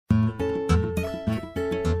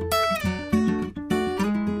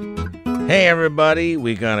Hey everybody,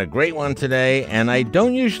 we got a great one today, and I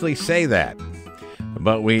don't usually say that,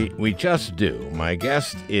 but we just do. My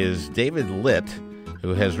guest is David Litt,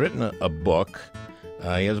 who has written a book.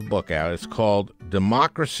 He has a book out. It's called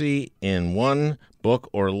Democracy in One Book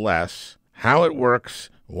or Less: How It Works,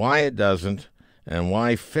 Why It Doesn't, and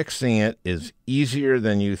Why Fixing It is Easier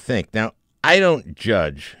Than You Think. Now, I don't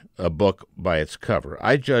judge a book by its cover.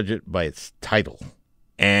 I judge it by its title.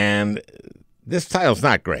 And this title's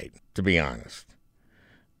not great, to be honest.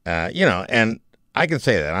 And I can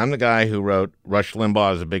say that. I'm the guy who wrote Rush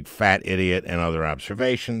Limbaugh is a Big Fat Idiot and Other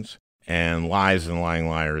Observations, and Lies and Lying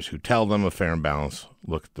Liars Who Tell Them a Fair and Balanced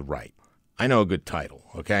Look at the Right. I know a good title,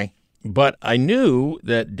 okay? But I knew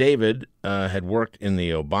that David had worked in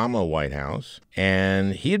the Obama White House,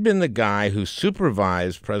 and he had been the guy who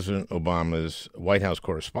supervised President Obama's White House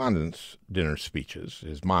Correspondents' Dinner speeches,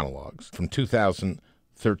 his monologues, from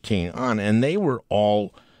 2013 on, and they were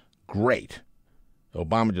all great.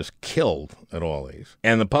 Obama just killed at all these.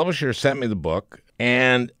 And the publisher sent me the book,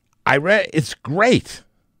 and I read. It's great.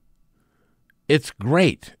 It's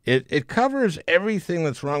great. It covers everything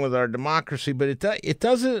that's wrong with our democracy, but it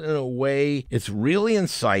does it in a way it's really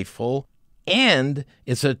insightful, and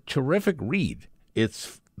it's a terrific read.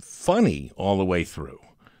 It's funny all the way through.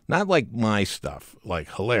 Not like my stuff,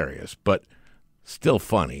 like hilarious, but still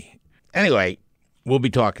funny. Anyway, we'll be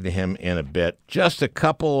talking to him in a bit. Just a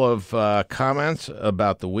couple of comments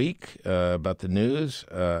about the week, about the news.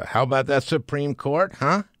 How about that Supreme Court,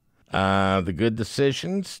 huh? The good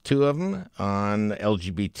decisions, 2 of them, on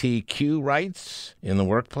LGBTQ rights in the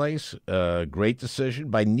workplace. Great decision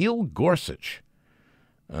by Neil Gorsuch,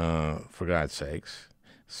 for God's sakes.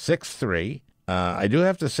 6-3. I do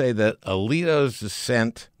have to say that Alito's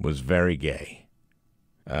dissent was very gay,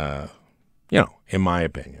 in my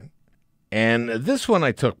opinion. And this one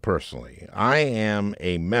I took personally. I am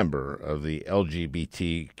a member of the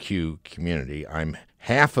LGBTQ community. I'm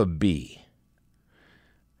half a B.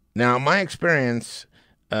 Now, my experience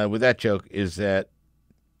with that joke is that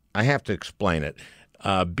I have to explain it.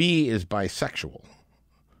 B is bisexual,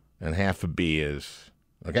 and half a B is,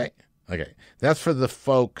 okay? Okay. That's for the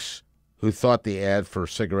folks who thought the ad for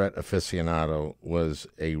Cigarette Aficionado was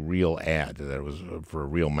a real ad, that it was for a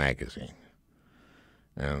real magazine,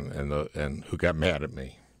 and who got mad at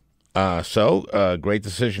me. Great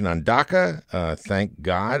decision on DACA. Thank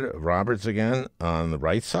God Robert's again on the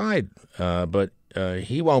right side, but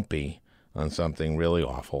he won't be on something really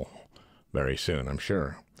awful very soon, I'm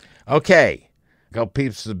sure. Okay, go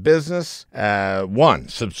peeps of business. 1,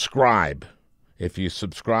 subscribe. If you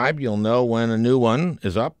subscribe, you'll know when a new one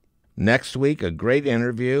is up. Next week, a great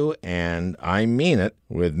interview, and I mean it,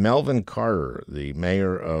 with Melvin Carter, the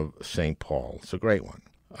mayor of St. Paul. It's a great one.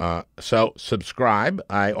 So subscribe.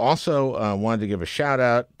 I also wanted to give a shout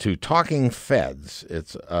out to Talking Feds.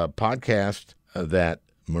 It's a podcast that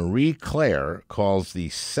Marie Claire calls the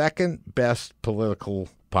second best political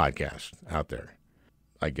podcast out there.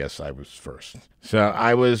 I guess I was first. So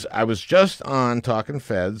I was just on Talking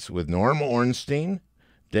Feds with Norm Ornstein,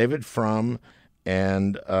 David Frum,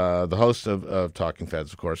 and the host of Talking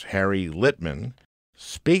Feds, of course, Harry Littman.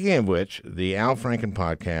 Speaking of which, the Al Franken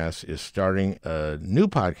podcast is starting a new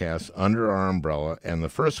podcast under our umbrella, and the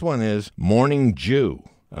first one is Morning Jew.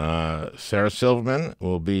 Sarah Silverman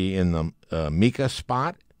will be in the Mika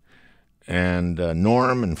spot, and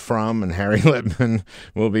Norm and Frum and Harry Littman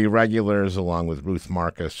will be regulars, along with Ruth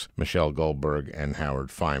Marcus, Michelle Goldberg, and Howard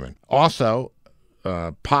Fineman. Also,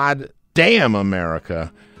 Pod Damn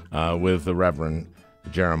America with the Reverend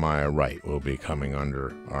Jeremiah Wright will be coming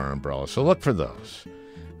under our umbrella. So look for those.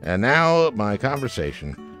 And now my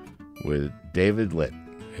conversation with David Litt.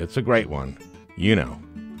 It's a great one,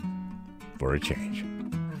 for a change.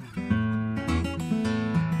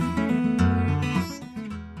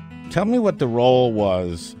 Tell me what the role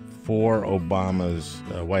was for Obama's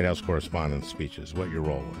White House Correspondents' speeches, what your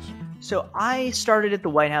role was. So I started at the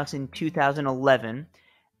White House in 2011,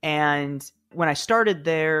 and when I started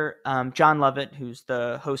there, John Lovett, who's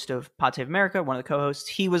the host of Pod Save America, one of the co-hosts,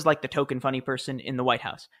 he was like the token funny person in the White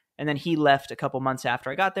House. And then he left a couple months after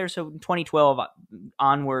I got there. So in 2012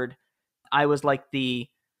 onward, I was like the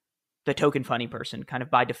token funny person, kind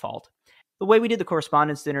of by default. The way we did the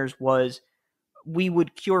correspondence dinners was we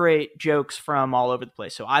would curate jokes from all over the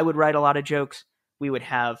place. So I would write a lot of jokes. We would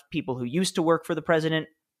have people who used to work for the president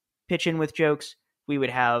pitch in with jokes. We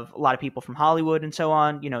would have a lot of people from Hollywood and so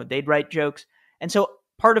on. They'd write jokes. And so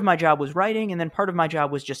part of my job was writing, and then part of my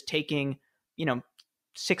job was just taking,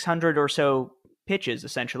 600 or so pitches,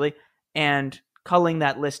 essentially, and culling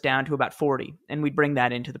that list down to about 40. And we'd bring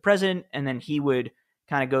that into the president, and then he would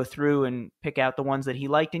kind of go through and pick out the ones that he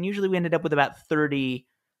liked. And usually we ended up with about 30,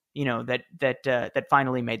 that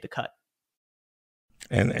finally made the cut.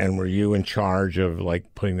 And were you in charge of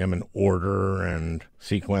like putting them in order and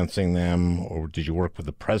sequencing them, or did you work with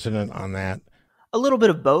the president on that? A little bit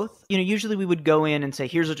of both. Usually we would go in and say,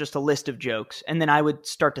 here's just a list of jokes. And then I would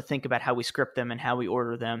start to think about how we script them and how we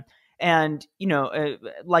order them. And,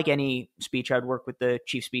 like any speech, I'd work with the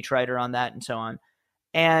chief speechwriter on that and so on.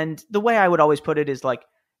 And the way I would always put it is like,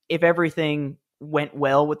 if everything went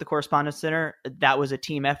well with the Correspondence Center, that was a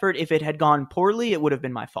team effort. If it had gone poorly, it would have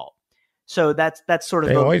been my fault. So that's sort of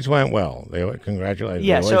They always went well. Congratulations.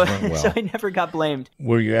 Yeah, they always went well. So I never got blamed.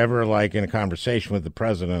 Were you ever like in a conversation with the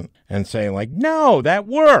president and saying like, no, that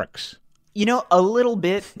works? A little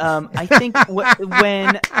bit. I think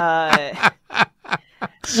when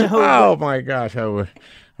oh my gosh, I would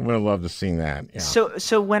have loved to have seen that. Yeah.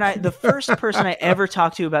 So when the first person I ever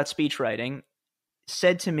talked to about speechwriting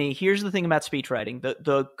said to me, here's the thing about speechwriting.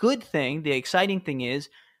 The good thing, the exciting thing is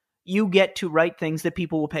you get to write things that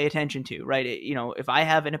people will pay attention to, right? If I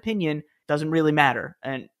have an opinion, it doesn't really matter.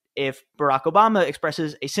 And if Barack Obama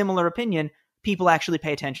expresses a similar opinion, people actually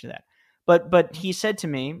pay attention to that. But he said to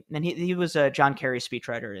me, and he was a John Kerry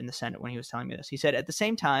speechwriter in the Senate when he was telling me this, he said, at the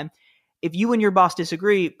same time, if you and your boss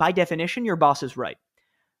disagree, by definition, your boss is right.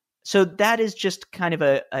 So that is just kind of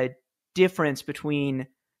a difference between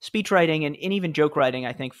speechwriting and even joke writing,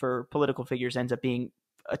 I think, for political figures ends up being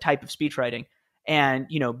a type of speechwriting. And,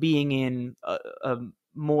 being in a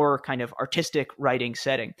more kind of artistic writing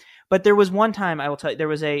setting. But there was one time, I will tell you, there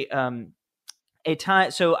was a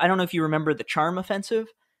time. So I don't know if you remember the Charm Offensive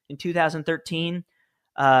in 2013.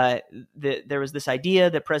 There was this idea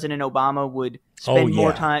that President Obama would spend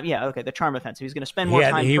more time. Yeah, okay, the Charm Offensive. He was going to spend more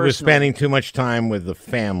time. He was spending too much time with the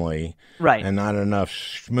family, right, and not enough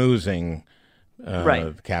schmoozing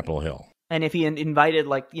Capitol Hill. And if he invited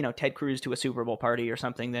Ted Cruz to a Super Bowl party or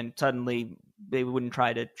something, then suddenly they wouldn't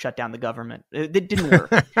try to shut down the government. It didn't work.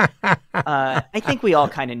 I think we all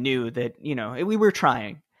kind of knew that, we were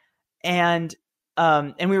trying. And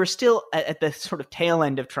we were still at the sort of tail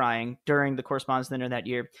end of trying during the Correspondence Center that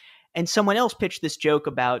year. And someone else pitched this joke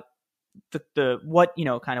about what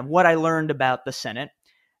I learned about the Senate.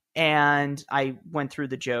 And I went through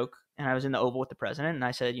the joke and I was in the Oval with the president. And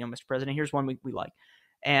I said, Mr. President, here's one we like.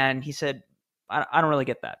 And he said, I don't really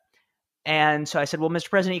get that. And so I said, well,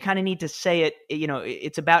 Mr. President, you kind of need to say it.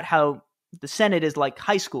 It's about how the Senate is like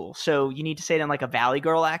high school. So you need to say it in like a Valley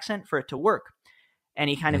Girl accent for it to work. And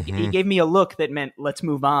he kind of he gave me a look that meant, let's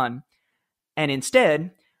move on. And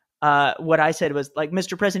instead, what I said was like,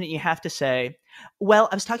 Mr. President, you have to say, well,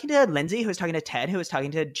 I was talking to Lindsay, who was talking to Ted, who was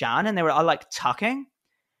talking to John, and they were all like talking.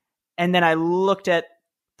 And then I looked at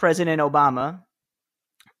President Obama,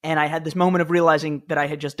 and I had this moment of realizing that I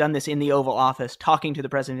had just done this in the Oval Office, talking to the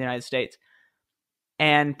President of the United States.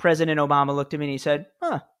 And President Obama looked at me and he said,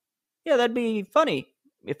 yeah, that'd be funny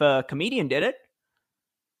if a comedian did it.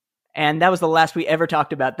 And that was the last we ever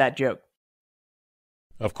talked about that joke.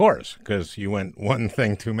 Of course, because you went one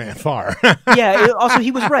thing too far. Yeah, also he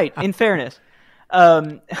was right, in fairness.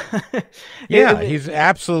 He's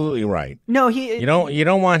absolutely right. No, you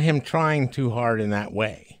don't want him trying too hard in that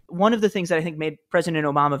way. One of the things that I think made President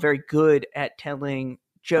Obama very good at telling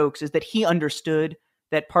jokes is that he understood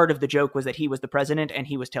that part of the joke was that he was the president and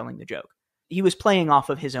he was telling the joke. He was playing off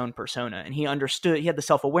of his own persona, and he understood, he had the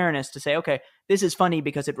self-awareness to say, okay, this is funny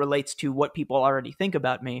because it relates to what people already think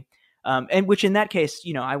about me. And which in that case,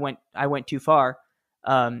 I went too far.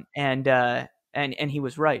 And he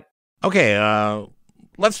was right. Okay.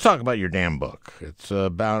 Let's talk about your damn book. It's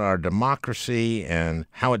about our democracy and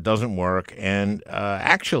how it doesn't work. And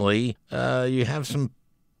actually, you have some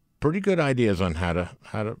pretty good ideas on how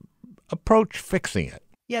to approach fixing it.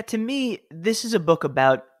 Yeah, to me, this is a book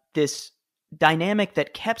about this dynamic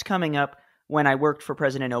that kept coming up when I worked for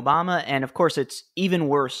President Obama. And of course, it's even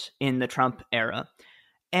worse in the Trump era.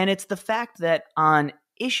 And it's the fact that on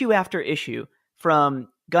issue after issue, from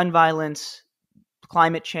gun violence,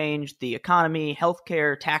 climate change, the economy,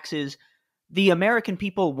 healthcare, taxes, the American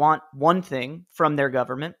people want one thing from their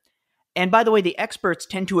government. And by the way, the experts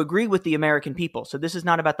tend to agree with the American people. So this is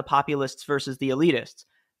not about the populists versus the elitists.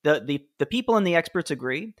 The people and the experts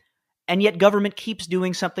agree, and yet government keeps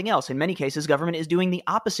doing something else. In many cases, government is doing the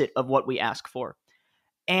opposite of what we ask for.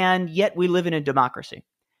 And yet we live in a democracy.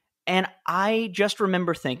 And I just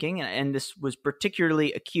remember thinking, and this was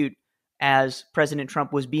particularly acute as President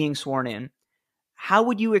Trump was being sworn in, how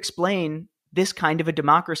would you explain this kind of a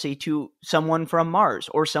democracy to someone from Mars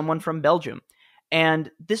or someone from Belgium? And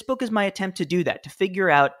this book is my attempt to do that, to figure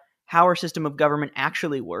out how our system of government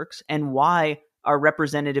actually works and why our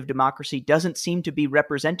representative democracy doesn't seem to be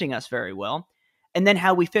representing us very well, and then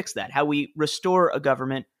how we fix that, how we restore a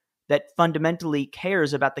government that fundamentally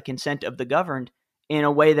cares about the consent of the governed in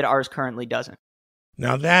a way that ours currently doesn't.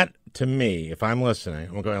 Now that, to me, if I'm listening,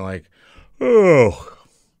 I'm going like, oh,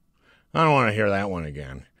 I don't want to hear that one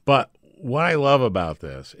again. But what I love about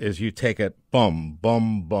this is you take it one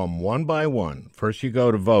by one. First you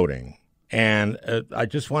go to voting. And I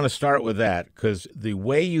just want to start with that because the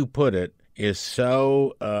way you put it is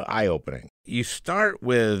so eye-opening. You start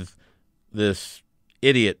with this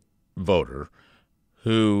idiot voter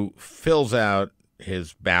who fills out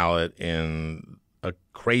his ballot in a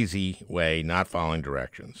crazy way, not following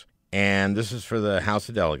directions. And this is for the House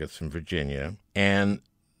of Delegates in Virginia. And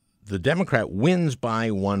the Democrat wins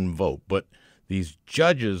by one vote. But these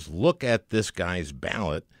judges look at this guy's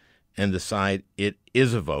ballot and decide it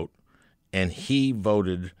is a vote. And he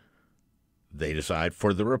voted, they decide,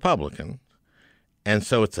 for the Republican. And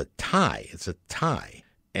so it's a tie. It's a tie.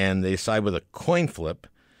 And they decide with a coin flip,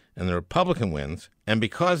 and the Republican wins. And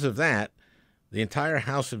because of that, the entire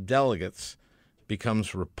House of Delegates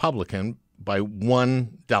becomes Republican by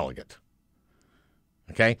one delegate.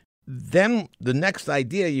 Okay? Then the next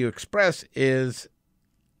idea you express is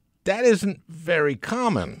that isn't very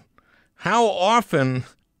common. How often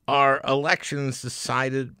are elections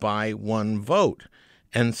decided by one vote?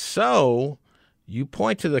 And so you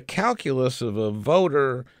point to the calculus of a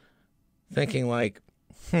voter thinking like,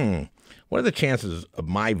 what are the chances of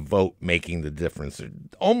my vote making the difference?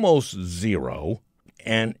 Almost zero.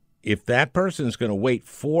 And if that person is going to wait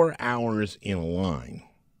 4 hours in line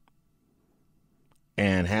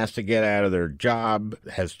and has to get out of their job,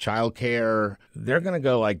 has childcare, they're going to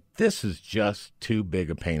go like, this is just too big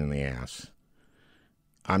a pain in the ass.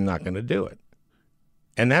 I'm not going to do it.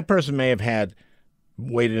 And that person may have had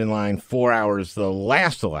waited in line 4 hours the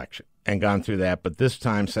last election and gone through that, but this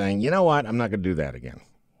time saying, you know what, I'm not going to do that again.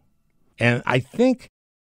 And I think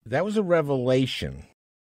that was a revelation,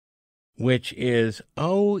 which is,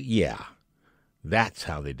 oh, yeah, that's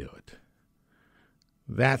how they do it.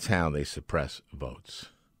 That's how they suppress votes.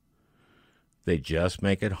 They just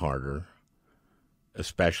make it harder,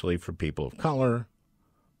 especially for people of color,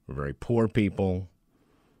 for very poor people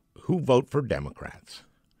who vote for Democrats.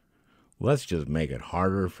 Let's just make it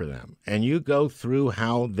harder for them. And you go through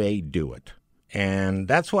how they do it. And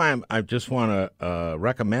that's why I just want to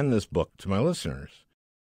recommend this book to my listeners,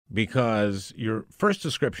 because your first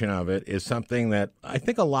description of it is something that I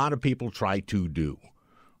think a lot of people try to do,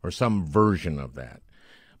 or some version of that.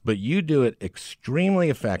 But you do it extremely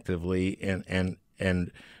effectively and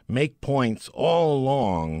make points all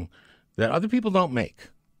along that other people don't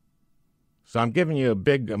make. So I'm giving you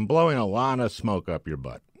I'm blowing a lot of smoke up your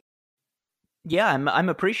butt. Yeah, I'm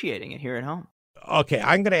appreciating it here at home. Okay,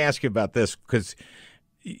 I'm going to ask you about this because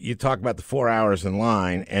you talk about the 4 hours in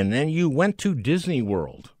line, and then you went to Disney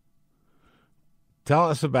World. Tell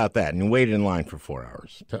us about that, and you waited in line for 4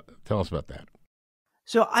 hours. Tell us about that.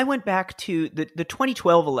 So I went back to the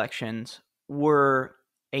 2012 elections were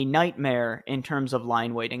a nightmare in terms of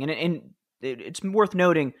line waiting. And it's worth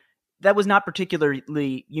noting that was not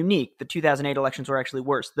particularly unique. The 2008 elections were actually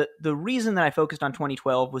worse. The reason that I focused on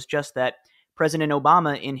 2012 was just that President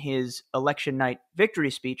Obama, in his election night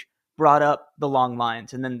victory speech, brought up the long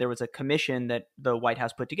lines. And then there was a commission that the White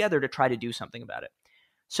House put together to try to do something about it.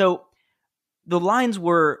 So the lines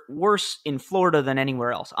were worse in Florida than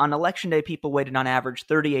anywhere else. On Election Day, people waited on average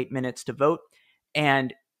 38 minutes to vote.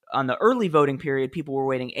 And on the early voting period, people were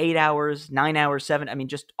waiting 8 hours, 9 hours, 7,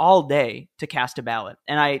 just all day to cast a ballot.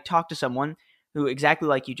 And I talked to someone who, exactly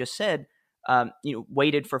like you just said,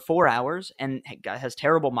 waited for 4 hours and has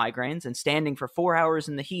terrible migraines, and standing for 4 hours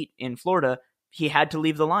in the heat in Florida, he had to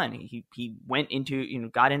leave the line. He went into,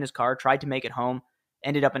 got in his car, tried to make it home,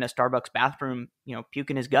 ended up in a Starbucks bathroom,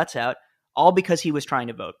 puking his guts out, all because he was trying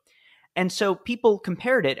to vote. And so people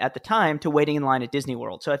compared it at the time to waiting in line at Disney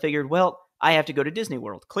World. So I figured, well, I have to go to Disney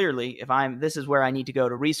World. Clearly, this is where I need to go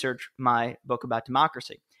to research my book about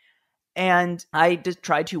democracy. And I just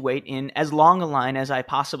tried to wait in as long a line as I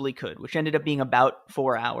possibly could, which ended up being about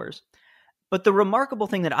 4 hours. But the remarkable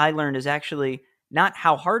thing that I learned is actually not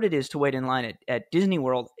how hard it is to wait in line at Disney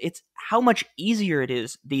World. It's how much easier it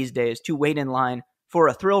is these days to wait in line for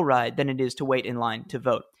a thrill ride than it is to wait in line to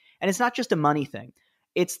vote. And it's not just a money thing.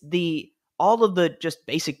 It's all of the just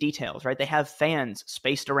basic details, right? They have fans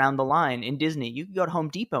spaced around the line in Disney. You can go to Home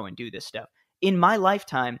Depot and do this stuff. In my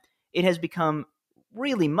lifetime, it has become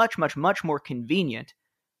really much, much, much more convenient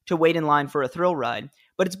to wait in line for a thrill ride,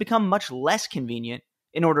 but it's become much less convenient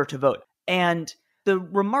in order to vote. And the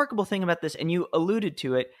remarkable thing about this, and you alluded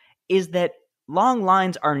to it, is that long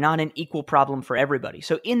lines are not an equal problem for everybody.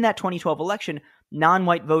 So in that 2012 election,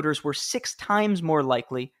 non-white voters were 6 times more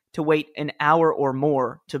likely to wait an hour or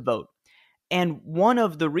more to vote. And one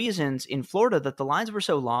of the reasons in Florida that the lines were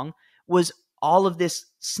so long was all of this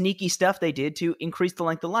sneaky stuff they did to increase the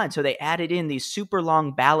length of the line. So they added in these super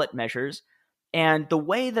long ballot measures. And the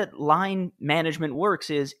way that line management works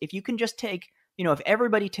is if you can just take, if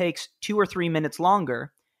everybody takes 2 or 3 minutes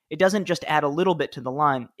longer, it doesn't just add a little bit to the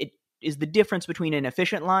line. It is the difference between an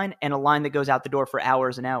efficient line and a line that goes out the door for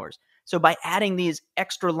hours and hours. So by adding these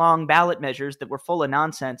extra long ballot measures that were full of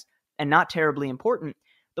nonsense and not terribly important,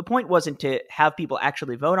 the point wasn't to have people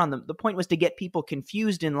actually vote on them. The point was to get people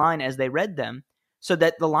confused in line as they read them so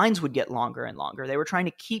that the lines would get longer and longer. They were trying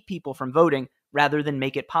to keep people from voting rather than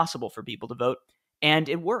make it possible for people to vote. And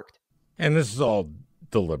it worked. And this is all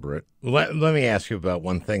deliberate. Let me ask you about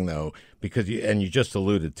one thing, though, because you just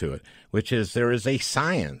alluded to it, which is there is a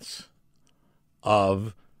science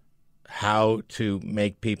of how to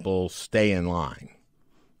make people stay in line.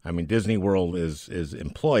 I mean, Disney World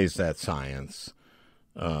employs that science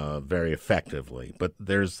very effectively, but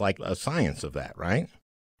there's like a science of that, right?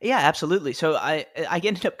 Yeah, absolutely. So I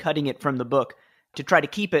ended up cutting it from the book to try to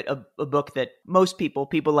keep it a book that most people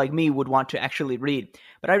like me would want to actually read.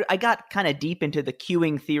 But I got kind of deep into the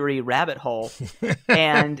queuing theory rabbit hole.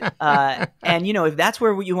 and if that's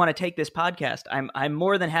where you want to take this podcast, I'm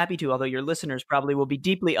more than happy to, although your listeners probably will be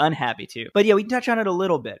deeply unhappy to. But yeah, we can touch on it a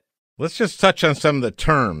little bit. Let's just touch on some of the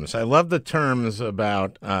terms. I love the terms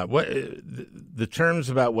about the terms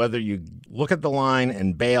about whether you look at the line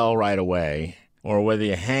and bail right away or whether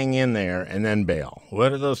you hang in there and then bail.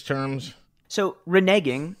 What are those terms? So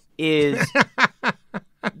reneging is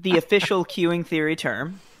the official queuing theory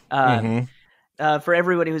term. For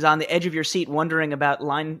everybody who's on the edge of your seat wondering about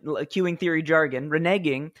queuing theory jargon,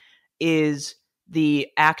 reneging is the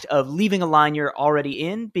act of leaving a line you're already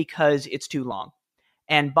in because it's too long.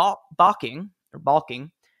 And balking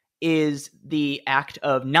is the act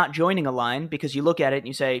of not joining a line because you look at it and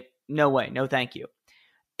you say, no way, no thank you.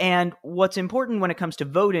 And what's important when it comes to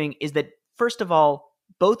voting is that, first of all,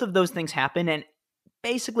 both of those things happen, and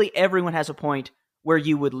basically everyone has a point where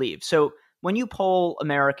you would leave. So when you poll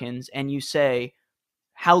Americans and you say,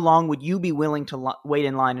 how long would you be willing to wait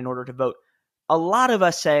in line in order to vote? A lot of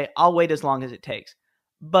us say, I'll wait as long as it takes.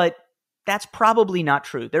 But that's probably not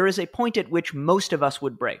true. There is a point at which most of us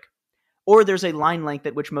would break, or there's a line length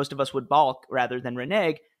at which most of us would balk rather than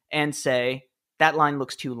renege and say, that line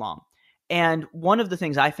looks too long. And one of the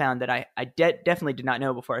things I found that I definitely did not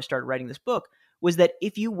know before I started writing this book was that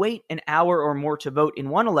if you wait an hour or more to vote in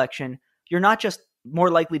one election, you're not just more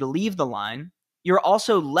likely to leave the line, you're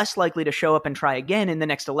also less likely to show up and try again in the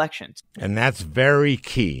next elections. And that's very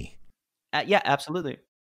key. Yeah, absolutely.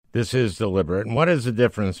 This is deliberate. And what is the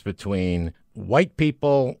difference between white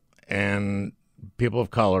people and people of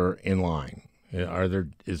color in line?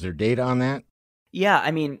 Is there data on that? Yeah,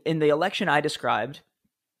 I mean, in the election I described,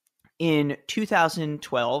 in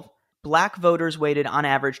 2012, black voters waited on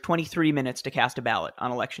average 23 minutes to cast a ballot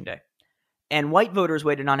on election day, and white voters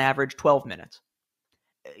waited on average 12 minutes.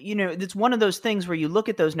 It's one of those things where you look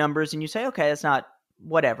at those numbers and you say, okay, that's not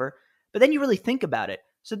whatever, but then you really think about it.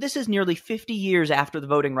 So this is nearly 50 years after the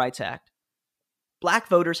Voting Rights Act. Black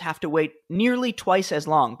voters have to wait nearly twice as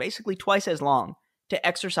long, basically twice as long, to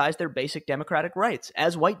exercise their basic democratic rights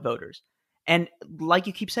as white voters. And like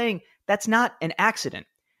you keep saying, that's not an accident.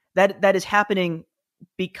 That is happening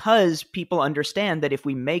because people understand that if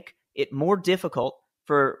we make it more difficult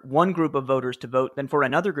for one group of voters to vote than for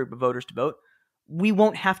another group of voters to vote, we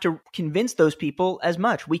won't have to convince those people as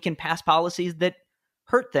much. We can pass policies that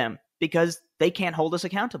hurt them because they can't hold us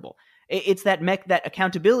accountable. It's that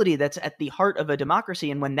accountability that's at the heart of a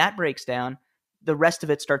democracy, and when that breaks down, the rest of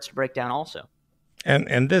it starts to break down also.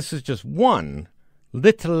 And this is just one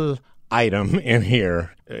little item in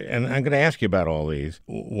here, and I'm going to ask you about all these.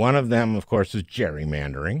 One of them, of course, is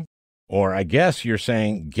gerrymandering, or I guess you're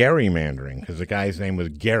saying gerrymandering, because the guy's name was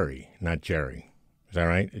Gary, not Jerry. Is that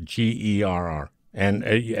right? Gerr. And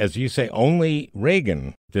as you say, only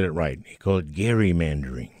Reagan did it right. He called it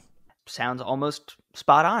gerrymandering. Sounds almost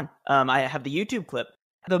spot on. I have the YouTube clip.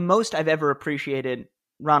 The most I've ever appreciated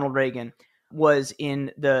Ronald Reagan was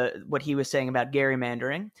in what he was saying about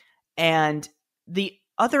gerrymandering. And the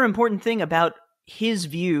other important thing about his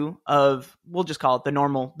view of, we'll just call it the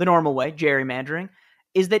normal way, gerrymandering,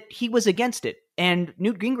 is that he was against it. And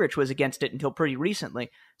Newt Gingrich was against it until pretty recently.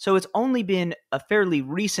 So it's only been a fairly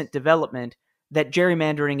recent development that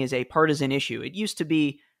gerrymandering is a partisan issue. It used to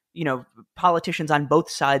be, politicians on both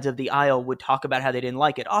sides of the aisle would talk about how they didn't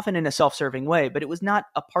like it, often in a self-serving way, but it was not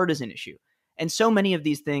a partisan issue. And so many of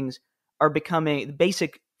these things are becoming,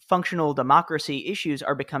 basic functional democracy issues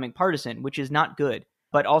are becoming partisan, which is not good,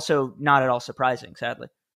 but also not at all surprising, sadly.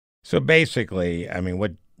 So basically, I mean,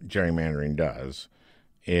 what gerrymandering does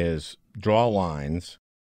is draw lines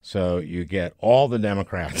so you get all the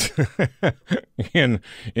Democrats in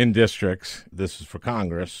districts. This is for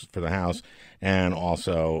Congress, for the House, and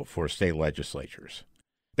also for state legislatures.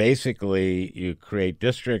 Basically, you create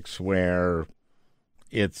districts where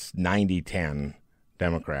it's 90-10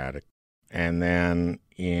 Democratic, and then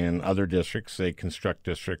in other districts, they construct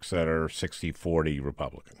districts that are 60-40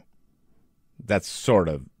 Republican. That's sort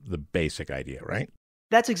of the basic idea, right?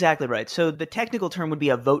 That's exactly right. So the technical term would be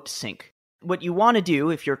a vote sink. What you want to do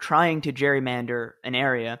if you're trying to gerrymander an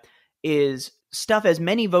area is stuff as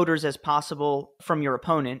many voters as possible from your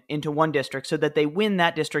opponent into one district so that they win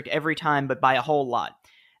that district every time, but by a whole lot.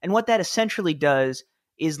 And what that essentially does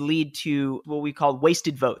is lead to what we call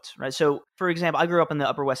wasted votes, right? So, for example, I grew up on the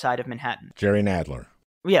Upper West Side of Manhattan. Jerry Nadler.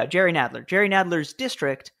 Yeah, Jerry Nadler. Jerry Nadler's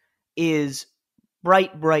district is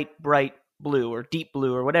bright, bright, bright blue or deep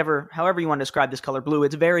blue or whatever, however you want to describe this color blue.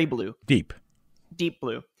 It's very blue. Deep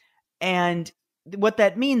blue. And what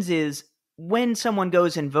that means is when someone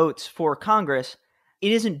goes and votes for Congress,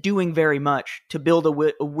 it isn't doing very much to build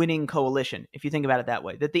a winning coalition, if you think about it that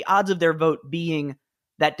way. That the odds of their vote being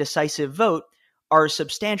that decisive vote are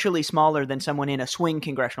substantially smaller than someone in a swing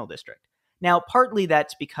congressional district. Now, partly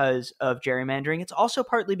that's because of gerrymandering. It's also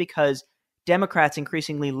partly because Democrats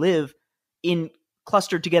increasingly live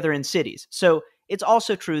clustered together in cities. So it's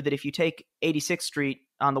also true that if you take 86th Street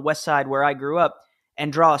on the west side where I grew up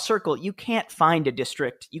and draw a circle, you can't find a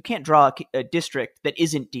district. You can't draw a district that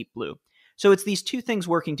isn't deep blue. So it's these two things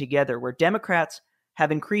working together where Democrats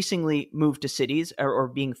have increasingly moved to cities or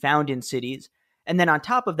being found in cities. And then on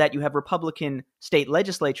top of that, you have Republican state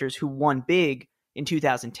legislatures who won big in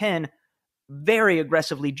 2010, very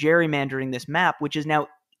aggressively gerrymandering this map, which is now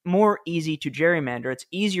more easy to gerrymander. It's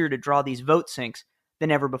easier to draw these vote sinks than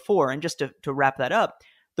ever before. And just to wrap that up,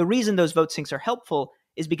 the reason those vote sinks are helpful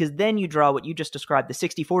is because then you draw what you just described, the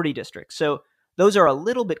 60-40 districts. So those are a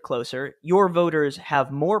little bit closer. Your voters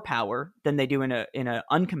have more power than they do in a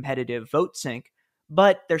uncompetitive vote sink,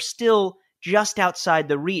 but they're still just outside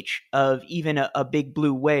the reach of even a big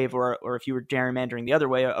blue wave, or if you were gerrymandering the other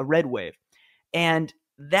way, a red wave. And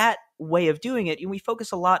that way of doing it, we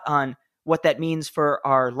focus a lot on what that means for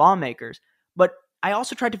our lawmakers, but I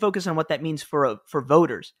also tried to focus on what that means for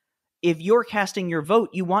voters. If you're casting your vote,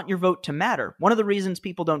 you want your vote to matter. One of the reasons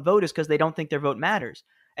people don't vote is because they don't think their vote matters.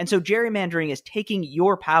 And so gerrymandering is taking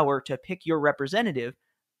your power to pick your representative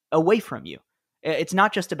away from you. It's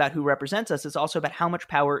not just about who represents us. It's also about how much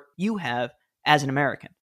power you have as an American.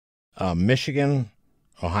 Michigan,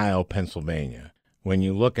 Ohio, Pennsylvania. When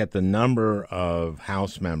you look at the number of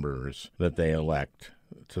House members that they elect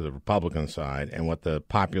to the Republican side and what the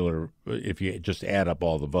popular, if you just add up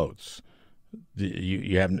all the votes,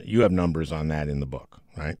 you have numbers on that in the book,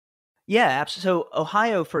 right? Yeah, absolutely. So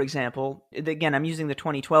Ohio, for example, again, I'm using the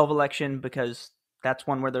 2012 election because that's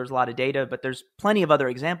one where there's a lot of data, but there's plenty of other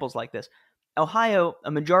examples like this. Ohio,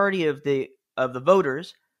 a majority of the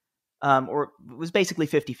voters, or it was basically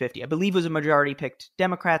 50-50. I believe it was a majority picked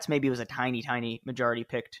Democrats. Maybe it was a tiny, tiny majority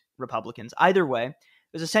picked Republicans. Either way, it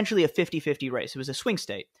was essentially a 50-50 race. It was a swing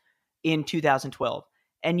state in 2012.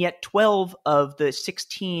 And yet 12 of the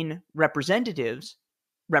 16 representatives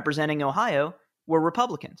representing Ohio were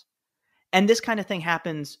Republicans. And this kind of thing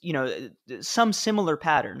happens, some similar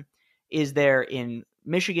pattern is there in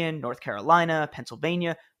Michigan, North Carolina,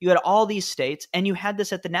 Pennsylvania. You had all these states, and you had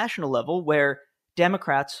this at the national level where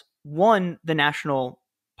Democrats won the national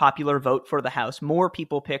popular vote for the House. More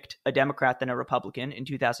people picked a Democrat than a Republican in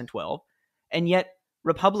 2012. And yet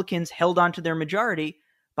Republicans held on to their majority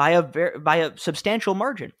by a substantial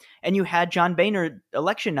margin. And you had John Boehner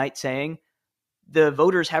election night saying, the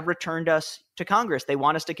voters have returned us to Congress. They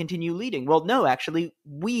want us to continue leading. Well, no, actually,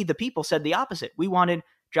 we, the people, said the opposite. We wanted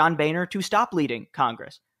John Boehner to stop leading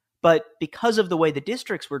Congress. But because of the way the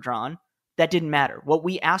districts were drawn, that didn't matter. What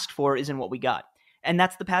we asked for isn't what we got. And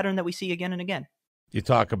that's the pattern that we see again and again. You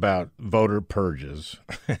talk about voter purges.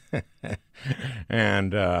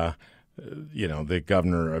 And, the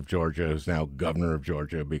governor of Georgia is now governor of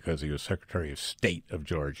Georgia because he was Secretary of State of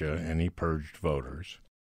Georgia, and he purged voters.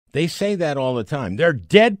 They say that all the time. They're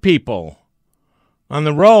dead people on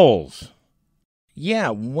the rolls. Yeah,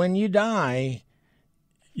 when you die,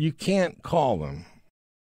 you can't call them.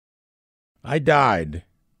 I died.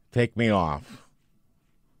 Take me off.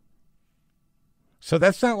 So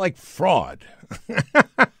that's not like fraud.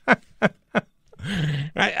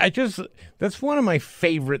 That's one of my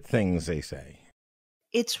favorite things they say.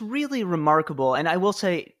 It's really remarkable. And I will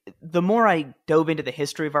say, the more I dove into the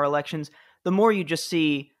history of our elections, the more you just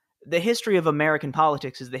see the history of American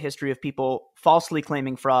politics is the history of people falsely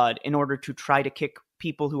claiming fraud in order to try to kick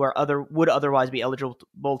people who would otherwise be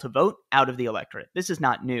eligible to vote out of the electorate. This is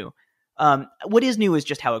not new. What is new is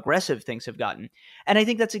just how aggressive things have gotten. And I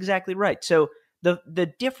think that's exactly right. So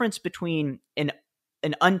the difference between an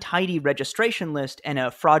untidy registration list and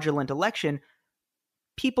a fraudulent election,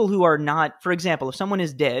 people who are not, for example, if someone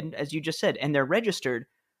is dead, as you just said, and they're registered,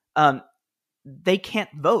 they can't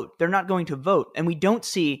vote. They're not going to vote. And we don't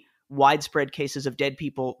see widespread cases of dead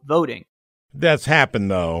people voting. That's happened,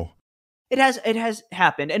 though. It has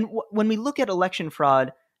happened. And when we look at election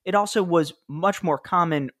fraud, it also was much more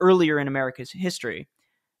common earlier in America's history.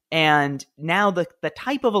 And now the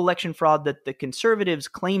type of election fraud that the conservatives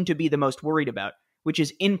claim to be the most worried about, which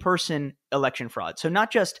is in-person election fraud. So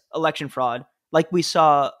not just election fraud, like we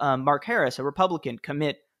saw Mark Harris, a Republican,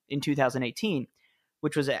 commit in 2018,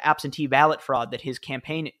 which was an absentee ballot fraud that his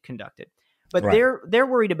campaign conducted. But Right. they're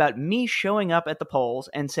worried about me showing up at the polls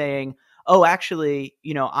and saying, oh, actually,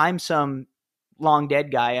 I'm some long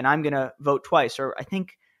dead guy and I'm going to vote twice. Or I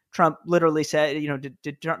think Trump literally said,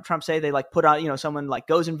 did Trump say they put on, someone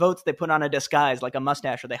goes and votes, they put on a disguise like a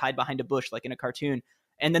mustache, or they hide behind a bush like in a cartoon,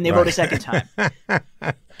 and then they vote a second time.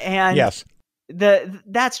 And yes.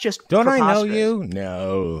 That's just Don't I know preposterous. you?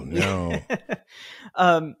 No.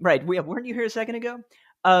 Right. Weren't you here a second ago?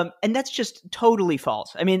 And that's just totally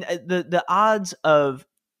false. I mean, the odds of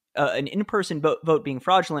an in-person vote being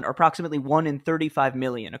fraudulent are approximately 1 in 35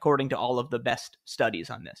 million, according to all of the best studies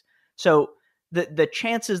on this. So the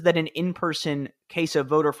chances that an in-person case of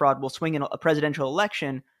voter fraud will swing in a presidential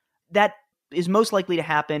election, that is most likely to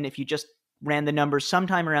happen if you just ran the numbers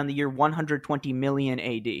sometime around the year 120 million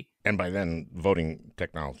AD. And by then, voting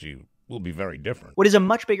technology will be very different. What is a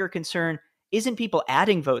much bigger concern isn't people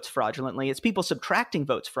adding votes fraudulently, it's people subtracting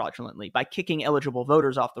votes fraudulently by kicking eligible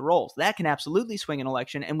voters off the rolls. That can absolutely swing an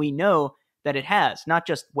election, and we know that it has, not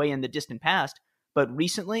just way in the distant past, but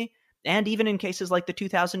recently, and even in cases like the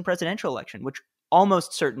 2000 presidential election, which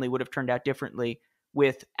almost certainly would have turned out differently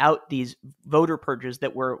without these voter purges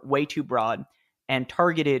that were way too broad and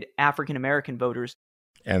targeted African-American voters.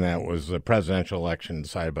 And that was the presidential election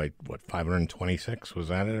decided by, 526? Was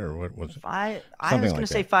that it? Or what was it? I was going to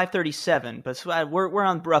say 537, but we're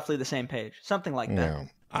on roughly the same page. Something like that. No,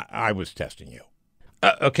 I was testing you.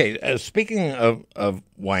 Okay, speaking of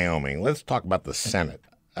Wyoming, let's talk about the Senate.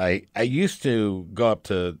 I used to go up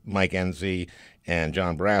to Mike Enzi and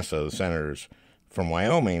John Barrasso, the senators from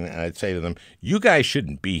Wyoming, and I'd say to them, you guys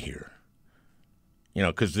shouldn't be here.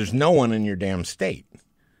 Because there's no one in your damn state.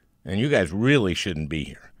 And you guys really shouldn't be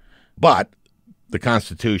here. But the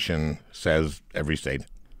Constitution says every state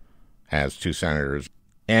has 2 senators.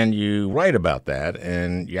 And you write about that,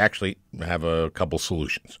 and you actually have a couple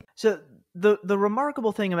solutions. So the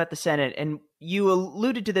remarkable thing about the Senate, and you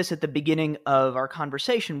alluded to this at the beginning of our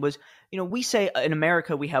conversation, was, we say in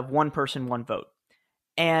America we have one person, one vote.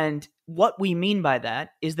 And what we mean by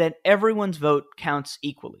that is that everyone's vote counts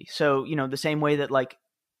equally. So, the same way that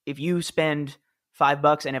if you spend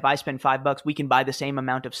 $5 and if I spend $5, we can buy the same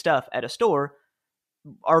amount of stuff at a store,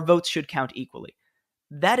 our votes should count equally.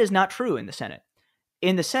 That is not true in the Senate.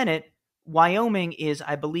 In the Senate, Wyoming is,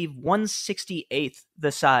 I believe, 1/68th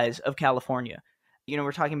the size of California.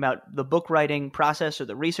 We're talking about the book writing process or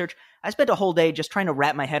the research. I spent a whole day just trying to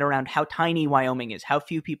wrap my head around how tiny Wyoming is, how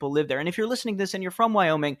few people live there. And if you're listening to this and you're from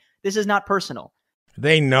Wyoming, this is not personal.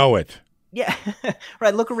 They know it. Yeah,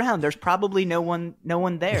 right. Look around. There's probably no one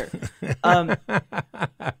there.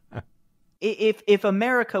 If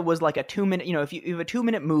America was like a 2-minute, if you have a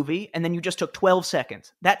 2-minute movie and then you just took 12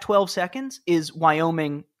 seconds, that 12 seconds is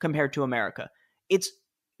Wyoming compared to America. It's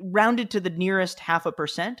rounded to the nearest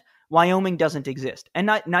 0.5%. Wyoming doesn't exist, and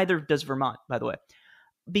neither does Vermont, by the way.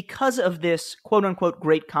 Because of this quote-unquote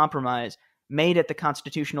great compromise made at the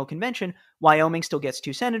Constitutional Convention, Wyoming still gets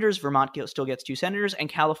 2 senators, Vermont still gets 2 senators, and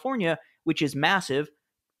California, which is massive,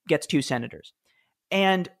 gets 2 senators.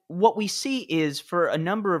 And what we see is, for a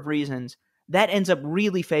number of reasons, that ends up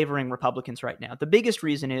really favoring Republicans right now. The biggest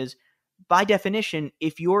reason is, by definition,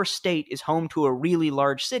 if your state is home to a really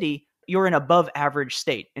large city, you're an above average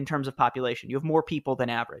state in terms of population. You have more people than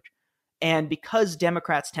average. And because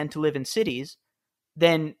Democrats tend to live in cities,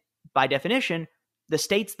 then by definition, the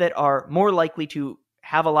states that are more likely to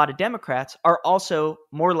have a lot of Democrats are also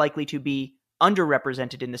more likely to be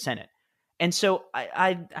underrepresented in the Senate. And so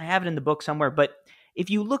I have it in the book somewhere, but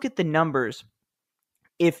if you look at the numbers,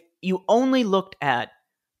 if you only looked at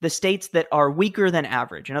the states that are weaker than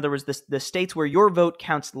average, in other words, the states where your vote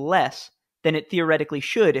counts less than it theoretically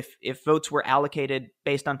should if votes were allocated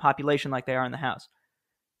based on population like they are in the House.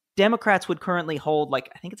 Democrats would currently hold,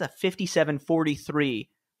 I think it's a 57-43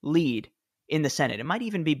 lead in the Senate. It might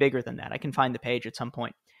even be bigger than that. I can find the page at some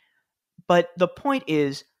point. But the point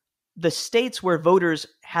is, the states where voters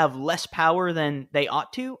have less power than they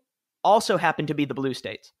ought to also happen to be the blue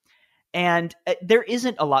states. And there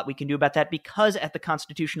isn't a lot we can do about that, because at the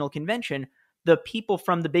Constitutional Convention, the people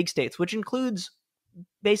from the big states, which includes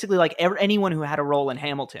basically anyone who had a role in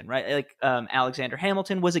Hamilton, right? Alexander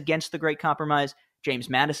Hamilton was against the Great Compromise. James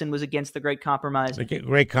Madison was against the Great Compromise. The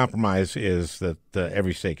Great Compromise is that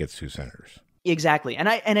every state gets 2 senators. Exactly.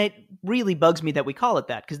 And it really bugs me that we call it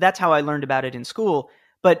that, because that's how I learned about it in school.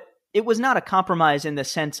 But it was not a compromise in the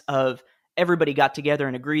sense of everybody got together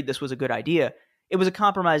and agreed this was a good idea. It was a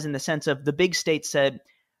compromise in the sense of the big states said,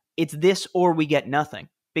 it's this or we get nothing,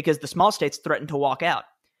 because the small states threatened to walk out.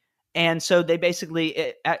 And so they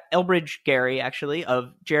basically, Elbridge Gerry, actually,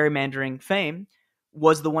 of gerrymandering fame,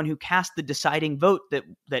 was the one who cast the deciding vote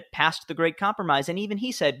that passed the Great Compromise. And even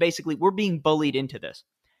he said, basically, we're being bullied into this.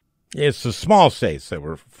 It's the small states that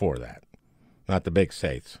were for that, not the big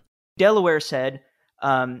states. Delaware said,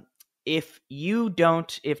 if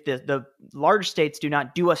the large states do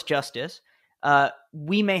not do us justice,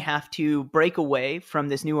 we may have to break away from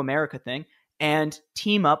this new America thing and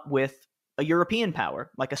team up with a European power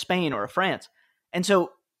like a Spain or a France. And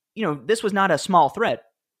so, this was not a small threat.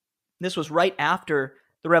 This was right after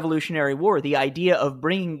the Revolutionary War. The idea of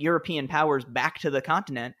bringing European powers back to the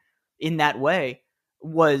continent in that way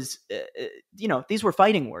was, these were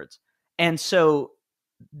fighting words. And so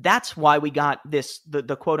that's why we got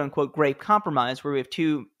the quote unquote Great Compromise, where we have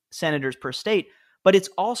 2 senators per state. But it's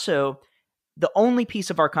also the only piece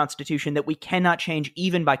of our Constitution that we cannot change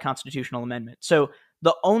even by constitutional amendment. So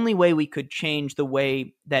the only way we could change the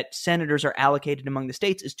way that senators are allocated among the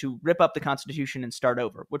states is to rip up the Constitution and start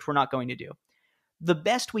over, which we're not going to do. The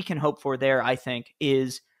best we can hope for there, I think,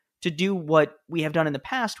 is to do what we have done in the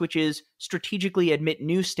past, which is strategically admit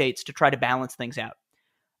new states to try to balance things out.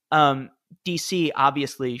 D.C.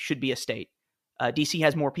 obviously should be a state. D.C.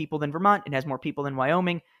 has more people than Vermont. It has more people than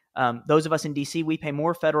Wyoming. Those of us in D.C., we pay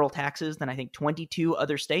more federal taxes than I think 22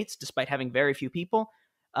 other states, despite having very few people.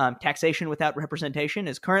 Taxation without representation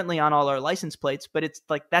is currently on all our license plates, but it's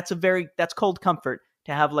that's cold comfort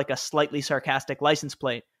to have a slightly sarcastic license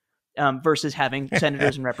plate versus having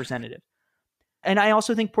senators and representatives. And I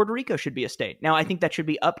also think Puerto Rico should be a state. Now, I think that should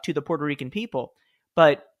be up to the Puerto Rican people,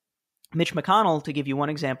 but Mitch McConnell, to give you one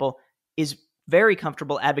example, is very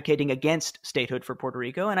comfortable advocating against statehood for Puerto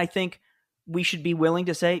Rico. And I think we should be willing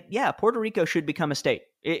to say, yeah, Puerto Rico should become a state.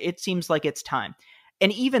 It seems like it's time.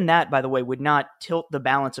 And even that, by the way, would not tilt the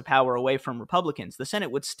balance of power away from Republicans. The Senate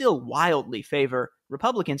would still wildly favor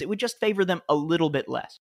Republicans. It would just favor them a little bit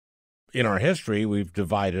less. In our history, we've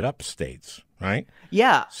divided up states, right?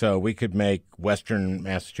 Yeah. So we could make Western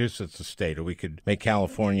Massachusetts a state, or we could make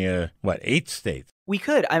California, 8 states? We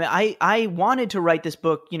could. I wanted to write this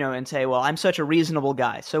book, and say, well, I'm such a reasonable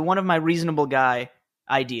guy. So one of my reasonable guy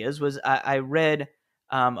ideas was I read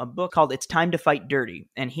a book called It's Time to Fight Dirty,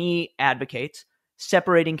 and he advocates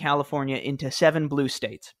separating California into 7 blue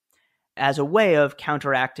states as a way of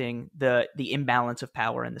counteracting the imbalance of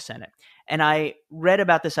power in the Senate. And I read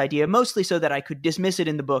about this idea mostly so that I could dismiss it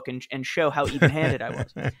in the book and show how even-handed I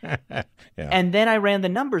was. Yeah. And then I ran the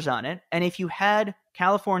numbers on it. And if you had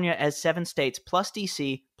California as 7 states plus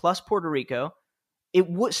DC plus Puerto Rico, it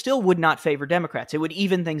still would not favor Democrats. It would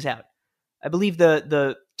even things out. I believe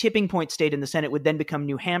the tipping point state in the Senate would then become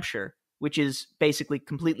New Hampshire, which is basically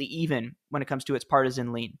completely even when it comes to its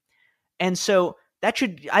partisan lean. And so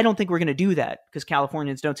I don't think we're going to do that, because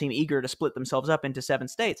Californians don't seem eager to split themselves up into 7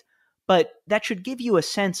 states. But that should give you a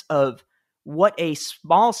sense of what a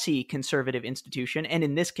small c conservative institution, and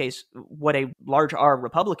in this case, what a large R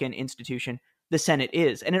Republican institution, the Senate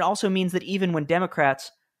is. And it also means that even when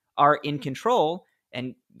Democrats are in control,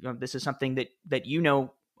 and this is something that you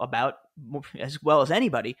know about as well as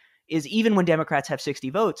anybody, is even when Democrats have 60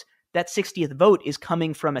 votes, that 60th vote is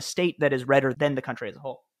coming from a state that is redder than the country as a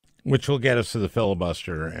whole. Which will get us to the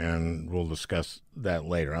filibuster, and we'll discuss that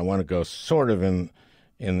later. I want to go sort of in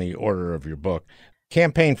the order of your book.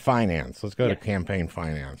 Campaign finance. Let's go to campaign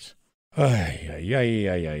finance. Should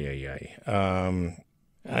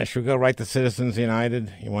we go right to Citizens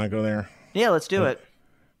United? You want to go there? Yeah, let's do it.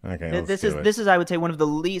 Okay, this is, I would say, one of the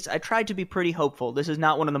least. I tried to be pretty hopeful. This is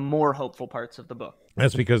not one of the more hopeful parts of the book.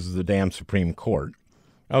 That's because of the damn Supreme Court.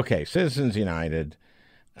 Okay, Citizens United.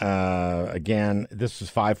 Again, this is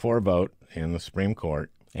 5-4 vote in the Supreme Court.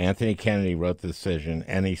 Anthony Kennedy wrote the decision,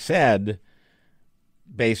 and he said,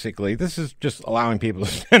 basically, this is just allowing people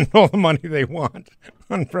to spend all the money they want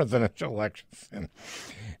on presidential elections.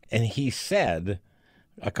 And he said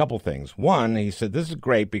a couple things. One, he said, this is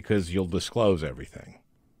great because you'll disclose everything.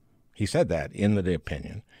 He said that in the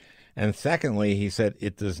opinion. And secondly, he said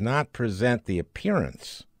it does not present the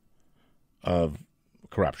appearance of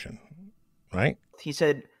corruption, right? He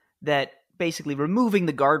said that basically removing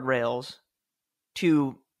the guardrails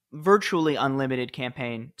to virtually unlimited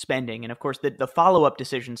campaign spending, and of course the follow-up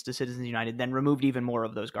decisions to Citizens United then removed even more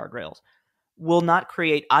of those guardrails, will not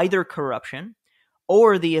create either corruption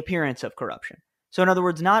or the appearance of corruption. So in other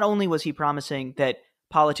words, not only was he promising that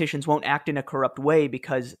politicians won't act in a corrupt way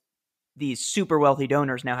because these super wealthy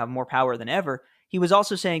donors now have more power than ever, he was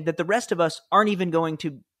also saying that the rest of us aren't even going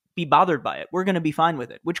to be bothered by it. We're going to be fine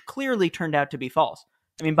with it, which clearly turned out to be false.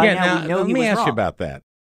 I mean, by now we know he was wrong. Let me ask you about that.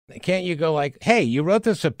 Can't you go like, hey, you wrote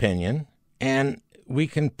this opinion, and we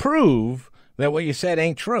can prove that what you said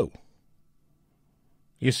ain't true.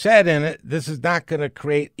 You said in it, this is not going to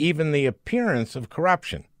create even the appearance of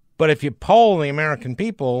corruption. But if you poll the American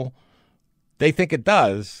people, they think it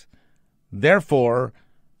does. Therefore,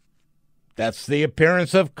 that's the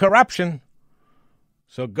appearance of corruption.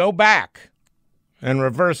 So go back and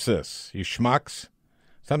reverse this, you schmucks.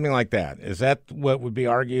 Something like that. Is that what would be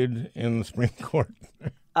argued in the Supreme Court?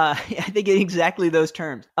 I think in exactly those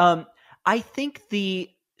terms. I think the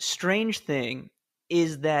strange thing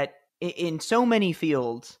is that in so many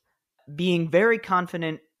fields, being very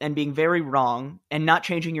confident and being very wrong and not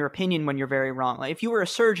changing your opinion when you're very wrong. Like if you were a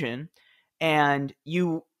surgeon and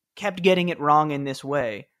you kept getting it wrong in this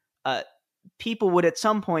way, people would at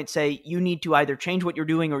some point say you need to either change what you're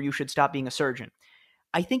doing or you should stop being a surgeon.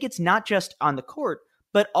 I think it's not just on the court,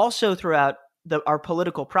 but also throughout our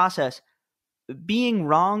political process. Being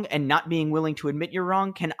wrong and not being willing to admit you're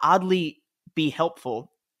wrong can oddly be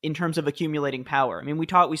helpful in terms of accumulating power. I mean,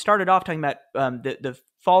 we started off talking about the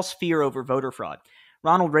false fear over voter fraud.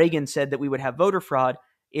 Ronald Reagan said that we would have voter fraud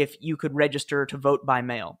if you could register to vote by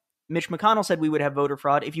mail. Mitch McConnell said we would have voter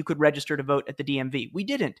fraud if you could register to vote at the DMV. We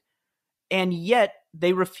didn't. And yet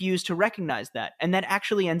they refuse to recognize that. And that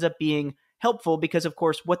actually ends up being helpful because, of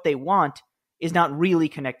course, what they want is not really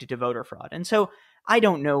connected to voter fraud. And so I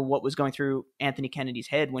don't know what was going through Anthony Kennedy's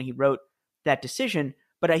head when he wrote that decision,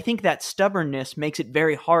 but I think that stubbornness makes it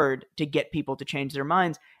very hard to get people to change their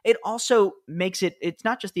minds. It also makes it's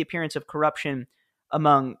not just the appearance of corruption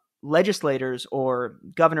among legislators or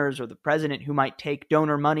governors or the president who might take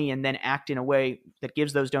donor money and then act in a way that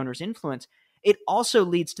gives those donors influence. It also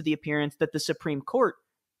leads to the appearance that the Supreme Court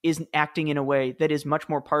is acting in a way that is much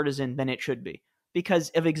more partisan than it should be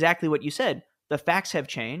because of exactly what you said. The facts have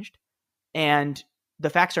changed, and the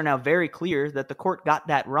facts are now very clear that the court got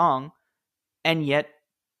that wrong, and yet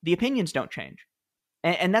the opinions don't change.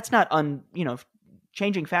 And that's not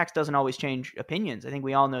changing facts doesn't always change opinions. I think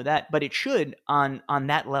we all know that, but it should on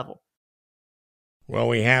that level. Well,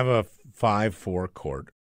 we have a 5-4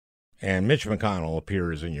 court, and Mitch McConnell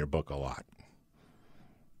appears in your book a lot.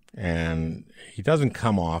 And he doesn't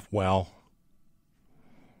come off well.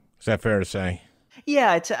 Is that fair to say?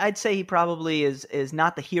 Yeah, I'd say he probably is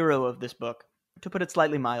not the hero of this book, to put it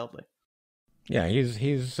slightly mildly. Yeah,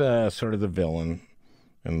 he's sort of the villain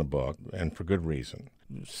in the book, and for good reason.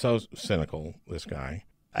 So cynical, this guy.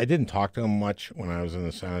 I didn't talk to him much when I was in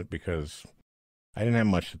the Senate because I didn't have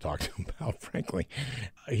much to talk to him about, frankly.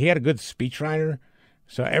 He had a good speechwriter,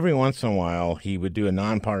 so every once in a while he would do a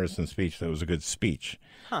nonpartisan speech that was a good speech.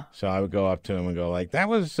 Huh. So I would go up to him and go like, that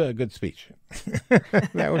was a good speech.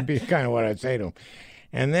 That would be kind of what I'd say to him.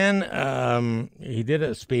 And then he did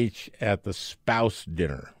a speech at the spouse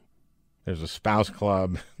dinner. There's a spouse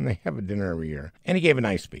club, and they have a dinner every year. And he gave a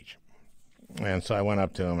nice speech. And so I went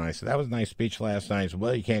up to him, and I said, that was a nice speech last night. He said,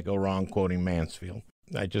 well, you can't go wrong quoting Mansfield.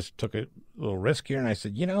 I just took a little risk here, and I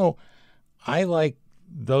said, I like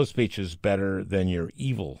those speeches better than your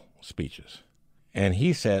evil speeches. And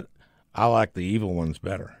he said, I like the evil ones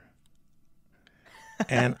better.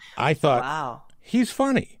 And I thought, wow, he's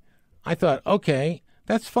funny. I thought, okay,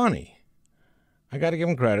 that's funny. I got to give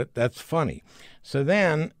him credit. That's funny. So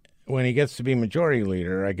then when he gets to be majority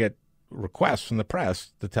leader, I get requests from the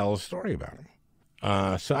press to tell a story about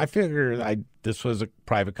him. So I figured this was a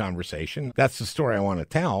private conversation. That's the story I want to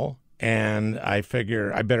tell. And I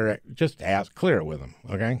figure I better just clear it with him.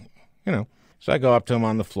 Okay. So I go up to him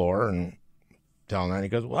on the floor and tell him that. He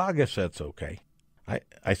goes, well, I guess that's okay.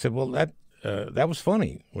 I said, well, that was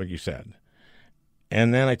funny, what you said.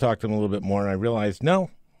 And then I talked to him a little bit more, and I realized, no.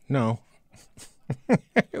 It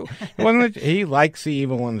wasn't. He likes the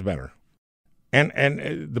evil ones better.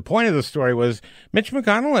 And the point of the story was Mitch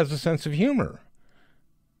McConnell has a sense of humor.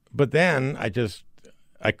 But then I just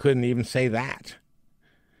I couldn't even say that.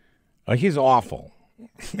 He's awful.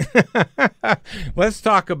 Let's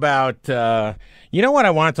talk about, what I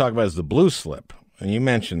want to talk about is the blue slip. And you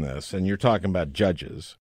mentioned this, and you're talking about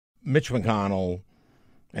judges. Mitch McConnell,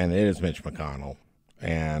 and it is Mitch McConnell,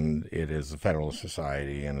 and it is the Federalist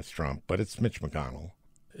Society, and it's Trump, but it's Mitch McConnell,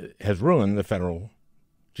 has ruined the federal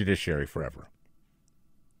judiciary forever.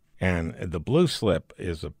 And the blue slip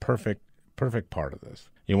is a perfect part of this.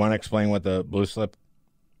 You want to explain what the blue slip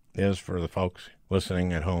is for the folks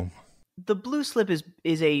listening at home? The blue slip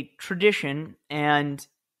is a tradition, and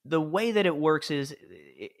the way that it works is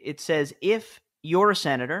it says if you're a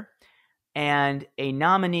senator and a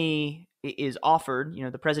nominee is offered,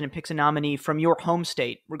 the president picks a nominee from your home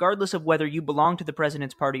state, regardless of whether you belong to the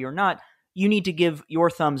president's party or not, you need to give your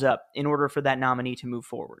thumbs up in order for that nominee to move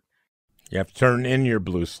forward. You have to turn in your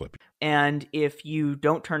blue slip. And if you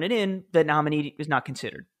don't turn it in, the nominee is not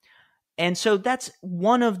considered. And so that's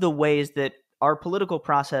one of the ways that our political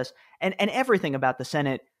process and everything about the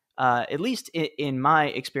Senate, at least in my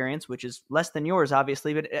experience, which is less than yours,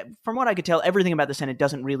 obviously, but from what I could tell, everything about the Senate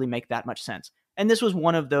doesn't really make that much sense. And this was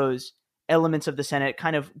one of those elements of the Senate,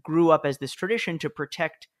 kind of grew up as this tradition to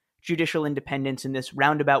protect judicial independence in this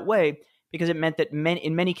roundabout way, because it meant that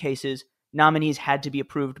in many cases, nominees had to be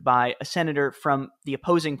approved by a senator from the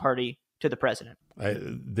opposing party to the president.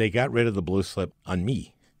 They got rid of the blue slip on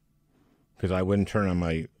me because I wouldn't turn on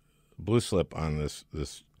my blue slip on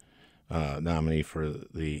this nominee for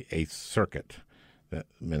the 8th Circuit, that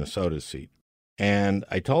Minnesota seat. And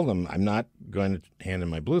I told him I'm not going to hand in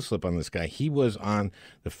my blue slip on this guy. He was on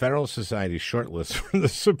the Federal Society shortlist for the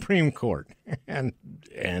Supreme Court.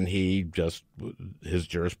 And he just, his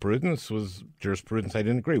jurisprudence was jurisprudence I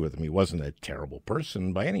didn't agree with him. He wasn't a terrible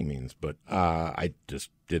person by any means, but I just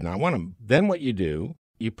did not want him. Then what you do,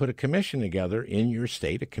 you put a commission together in your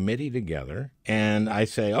state, a committee together, and I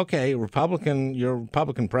say, okay, you're a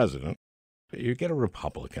Republican president. You get a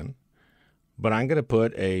Republican, but I'm going to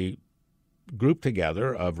put a group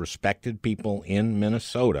together of respected people in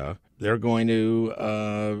Minnesota. They're going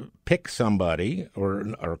to pick somebody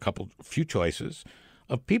or a few choices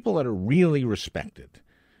of people that are really respected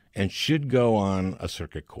and should go on a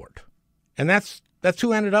circuit court. And that's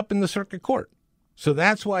who ended up in the circuit court. So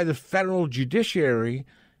that's why the federal judiciary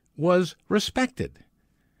was respected.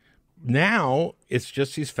 Now it's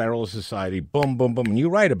just these Federalist Society, boom, boom, boom. And you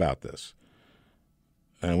write about this.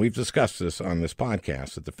 And we've discussed this on this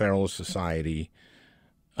podcast, that the Federalist Society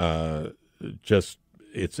it's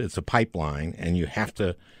a pipeline, and you have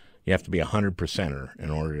to be 100%er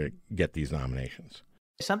in order to get these nominations.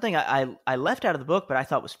 Something I left out of the book, but I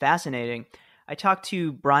thought was fascinating. I talked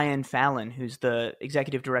to Brian Fallon, who's the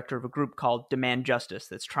executive director of a group called Demand Justice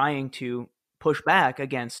that's trying to push back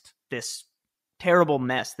against this terrible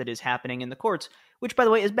mess that is happening in the courts, which, by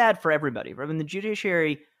the way, is bad for everybody. When the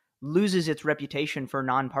judiciary loses its reputation for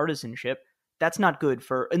nonpartisanship, that's not good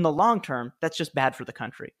in the long term. That's just bad for the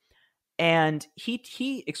country. And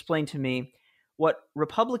he explained to me what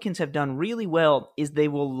Republicans have done really well is they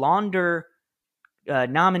will launder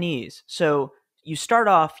nominees. So you start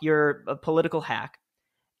off, you're a political hack,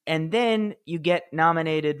 and then you get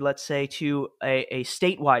nominated, let's say, to a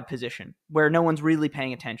statewide position where no one's really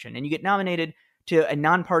paying attention. And you get nominated to a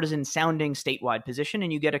nonpartisan sounding statewide position,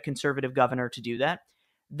 and you get a conservative governor to do that.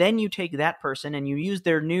 Then you take that person and you use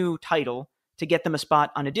their new title to get them a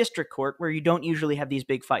spot on a district court where you don't usually have these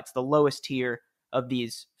big fights, the lowest tier of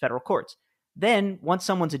these federal courts. Then, once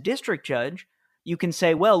someone's a district judge, you can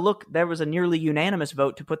say, well, look, there was a nearly unanimous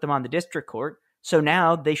vote to put them on the district court, so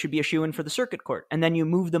now they should be a shoo-in for the circuit court. And then you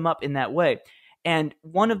move them up in that way. And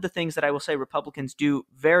one of the things that I will say Republicans do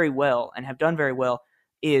very well and have done very well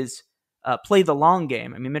is play the long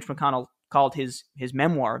game. I mean, Mitch McConnell called his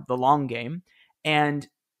memoir The Long Game, and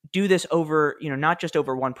do this over, not just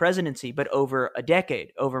over one presidency, but over a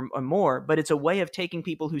decade, over or more. But it's a way of taking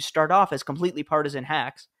people who start off as completely partisan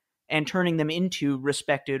hacks and turning them into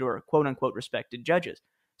respected or quote unquote respected judges.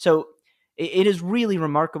 So it is really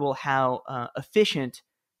remarkable how efficient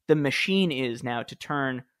the machine is now to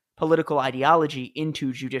turn political ideology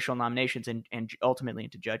into judicial nominations and ultimately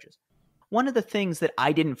into judges. One of the things that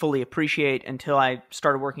I didn't fully appreciate until I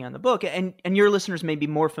started working on the book, and your listeners may be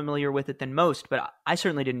more familiar with it than most, but I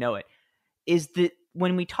certainly didn't know it, is that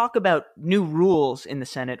when we talk about new rules in the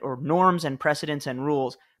Senate, or norms and precedents and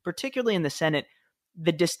rules, particularly in the Senate,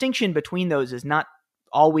 the distinction between those is not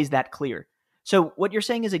always that clear. So what you're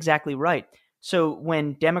saying is exactly right. So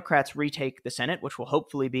when Democrats retake the Senate, which will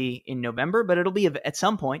hopefully be in November, but it'll be at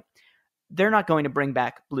some point, they're not going to bring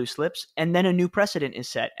back blue slips, and then a new precedent is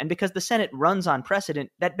set. And because the Senate runs on precedent,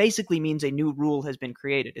 that basically means a new rule has been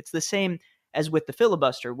created. It's the same as with the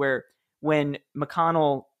filibuster, where when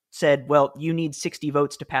McConnell said, well, you need 60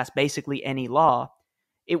 votes to pass basically any law,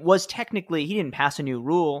 it was technically, he didn't pass a new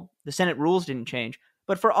rule. The Senate rules didn't change.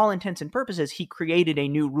 But for all intents and purposes, he created a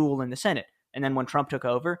new rule in the Senate. And then when Trump took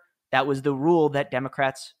over, that was the rule that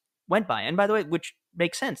Democrats went by. And by the way, which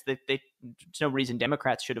makes sense. There's no reason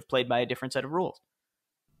Democrats should have played by a different set of rules.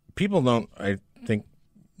 People don't, I think,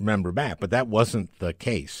 remember back, but that wasn't the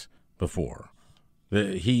case before.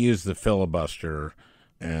 He used the filibuster,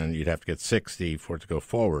 and you'd have to get 60 for it to go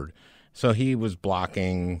forward. So he was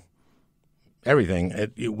blocking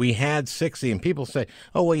everything. We had 60, and people say,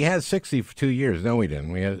 oh, well, you had 60 for 2 years. No, we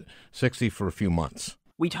didn't. We had 60 for a few months.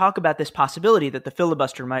 We talk about this possibility that the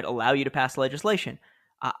filibuster might allow you to pass legislation.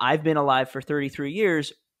 I've been alive for 33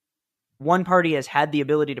 years. One party has had the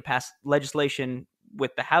ability to pass legislation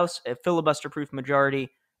with the House, a filibuster-proof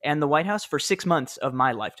majority, and the White House for 6 months of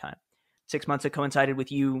my lifetime. 6 months that coincided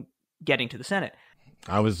with you getting to the Senate.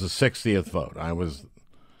 I was the 60th vote. I was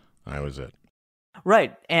it.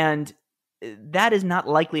 Right. And that is not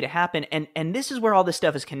likely to happen. And this is where all this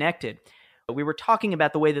stuff is connected. We were talking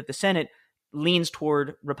about the way that the Senate leans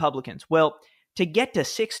toward Republicans. Well, to get to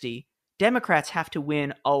 60, Democrats have to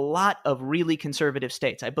win a lot of really conservative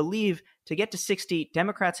states. I believe to get to 60,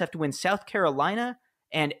 Democrats have to win South Carolina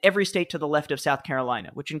and every state to the left of South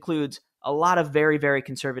Carolina, which includes a lot of very, very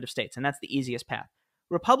conservative states. And that's the easiest path.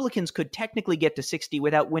 Republicans could technically get to 60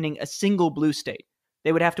 without winning a single blue state.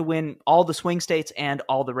 They would have to win all the swing states and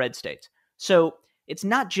all the red states. So it's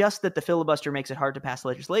not just that the filibuster makes it hard to pass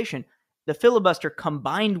legislation. The filibuster,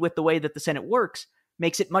 combined with the way that the Senate works,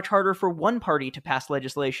 makes it much harder for one party to pass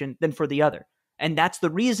legislation than for the other. And that's the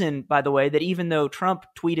reason, by the way, that even though Trump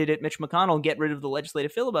tweeted at Mitch McConnell, get rid of the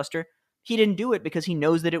legislative filibuster, he didn't do it because he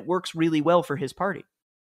knows that it works really well for his party.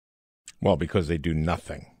 Well, because they do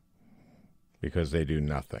nothing. They do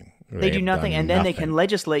nothing, and then they can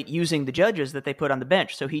legislate using the judges that they put on the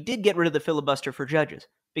bench. So he did get rid of the filibuster for judges,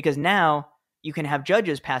 because now you can have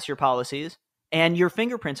judges pass your policies and your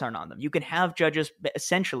fingerprints aren't on them. You can have judges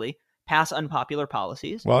essentially pass unpopular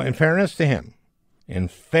policies. Well, in fairness to him, in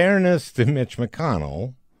fairness to Mitch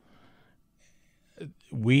McConnell,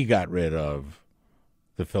 we got rid of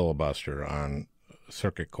the filibuster on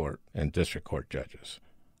circuit court and district court judges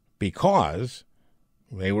because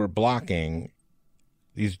they were blocking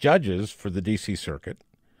these judges for the D.C. Circuit,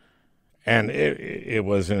 and it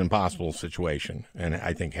was an impossible situation, and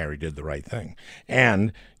I think Harry did the right thing.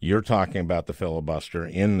 And you're talking about the filibuster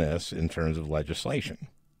in this in terms of legislation,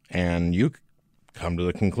 and you come to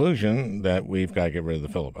the conclusion that we've got to get rid of the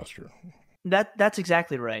filibuster. That's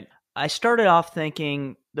exactly right. I started off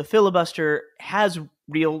thinking the filibuster has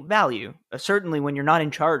real value. Certainly when you're not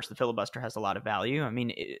in charge, the filibuster has a lot of value. I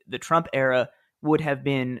mean, the Trump era would have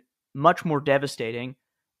been much more devastating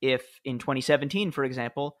if in 2017, for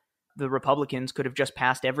example, the Republicans could have just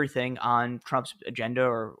passed everything on Trump's agenda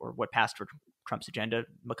or what passed for Trump's agenda,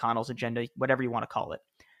 McConnell's agenda, whatever you want to call it.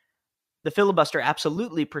 The filibuster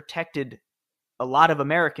absolutely protected a lot of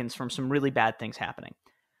Americans from some really bad things happening.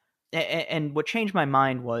 And what changed my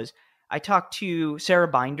mind was I talked to Sarah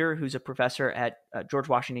Binder, who's a professor at George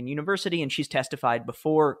Washington University, and she's testified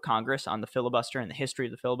before Congress on the filibuster and the history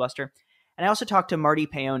of the filibuster. And I also talked to Marty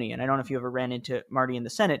Paoni, and I don't know if you ever ran into Marty in the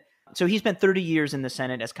Senate. So he spent 30 years in the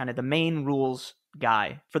Senate as kind of the main rules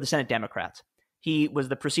guy for the Senate Democrats. He was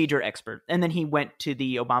the procedure expert. And then he went to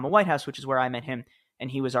the Obama White House, which is where I met him, and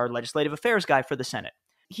he was our legislative affairs guy for the Senate.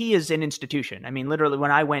 He is an institution. I mean, literally, when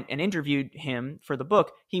I went and interviewed him for the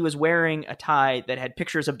book, he was wearing a tie that had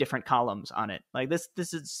pictures of different columns on it. Like this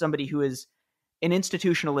is somebody who is an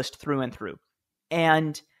institutionalist through and through.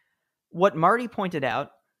 And what Marty pointed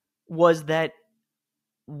out was that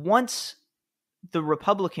once the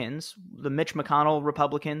Republicans, the Mitch McConnell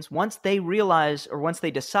Republicans, once they realize or once they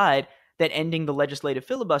decide that ending the legislative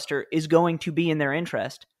filibuster is going to be in their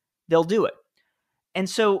interest, they'll do it. And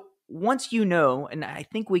so once you know, and I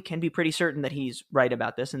think we can be pretty certain that he's right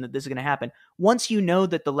about this and that this is going to happen, once you know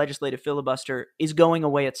that the legislative filibuster is going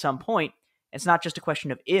away at some point, it's not just a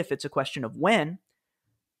question of if, it's a question of when,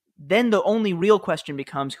 then the only real question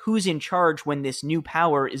becomes who's in charge when this new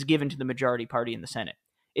power is given to the majority party in the Senate.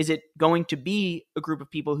 Is it going to be a group of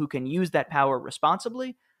people who can use that power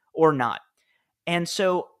responsibly or not? And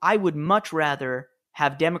so I would much rather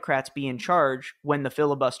have Democrats be in charge when the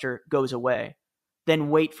filibuster goes away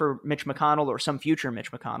than wait for Mitch McConnell or some future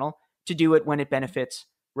Mitch McConnell to do it when it benefits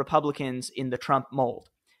Republicans in the Trump mold.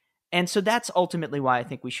 And so that's ultimately why I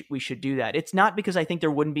think we should do that. It's not because I think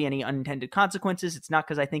there wouldn't be any unintended consequences. It's not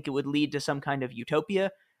because I think it would lead to some kind of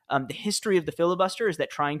utopia. The history of the filibuster is that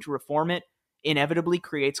trying to reform it inevitably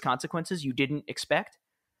creates consequences you didn't expect.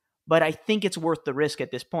 but I think it's worth the risk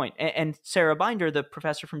at this point. And Sarah Binder, the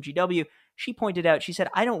professor from GW, she pointed out, she said,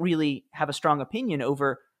 I don't really have a strong opinion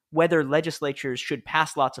over whether legislatures should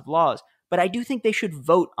pass lots of laws, but I do think they should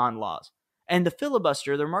vote on laws. And the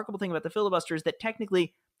filibuster, the remarkable thing about the filibuster is that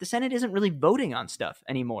technically the Senate isn't really voting on stuff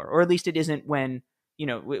anymore, or at least it isn't when,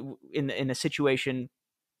 in a situation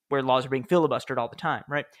where laws are being filibustered all the time,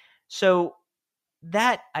 right? So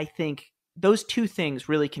that, I think, those two things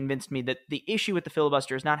really convinced me that the issue with the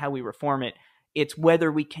filibuster is not how we reform it. It's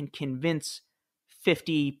whether we can convince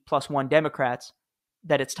 50 plus one Democrats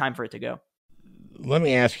that it's time for it to go. Let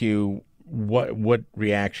me ask you what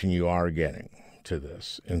reaction you are getting to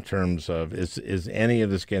this in terms of, is any of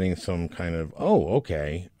this getting some kind of,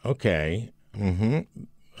 okay, I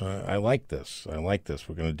like this.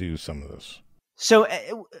 We're going to do some of this. So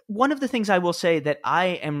one of the things I will say that I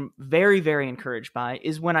am very, very encouraged by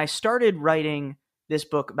is when I started writing this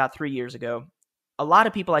book about 3 years ago, a lot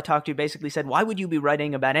of people I talked to basically said, why would you be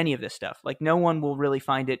writing about any of this stuff? Like, no one will really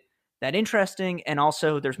find it that interesting. And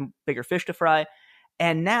also there's bigger fish to fry.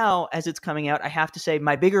 And now as it's coming out, I have to say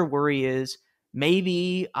my bigger worry is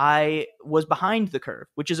maybe I was behind the curve,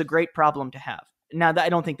 which is a great problem to have. Now, I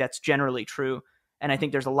don't think that's generally true. And I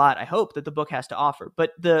think there's a lot, I hope, that the book has to offer.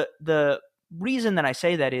 But the reason that I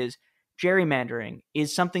say that is gerrymandering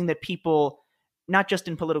is something that people, not just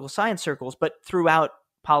in political science circles, but throughout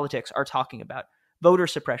politics, are talking about. Voter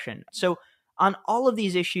suppression. So on all of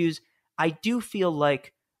these issues, I do feel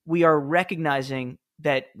like we are recognizing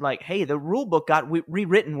that, like, hey, the rule book got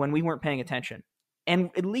rewritten when we weren't paying attention. And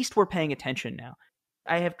at least we're paying attention now.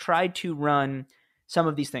 I have tried to run some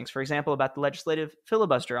of these things. For example, about the legislative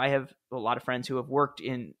filibuster, I have a lot of friends who have worked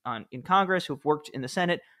in Congress, who have worked in the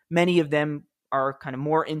Senate. Many of them are kind of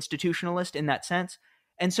more institutionalist in that sense.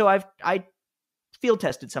 And so I field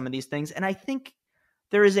tested some of these things. And I think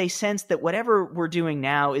there is a sense that whatever we're doing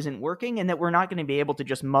now isn't working and that we're not going to be able to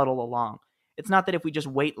just muddle along. It's not that if we just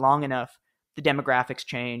wait long enough, the demographics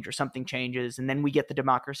change or something changes and then we get the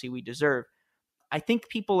democracy we deserve. I think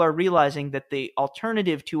people are realizing that the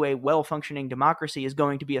alternative to a well-functioning democracy is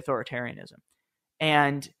going to be authoritarianism.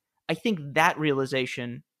 And I think that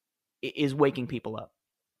realization is waking people up.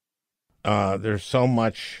 There's so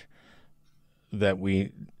much that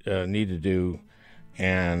we need to do,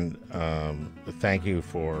 and thank you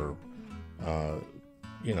for,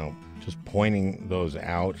 just pointing those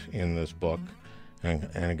out in this book. And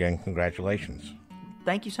again, congratulations.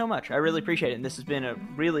 Thank you so much. I really appreciate it. And this has been a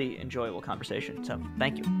really enjoyable conversation. So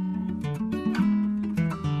thank you.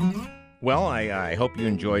 Well, I hope you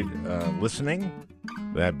enjoyed listening.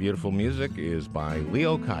 That beautiful music is by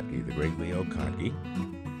Leo Kottke, the great Leo Kottke.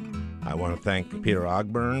 I want to thank Peter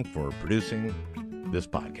Ogburn for producing this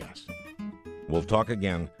podcast. We'll talk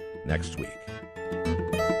again next week.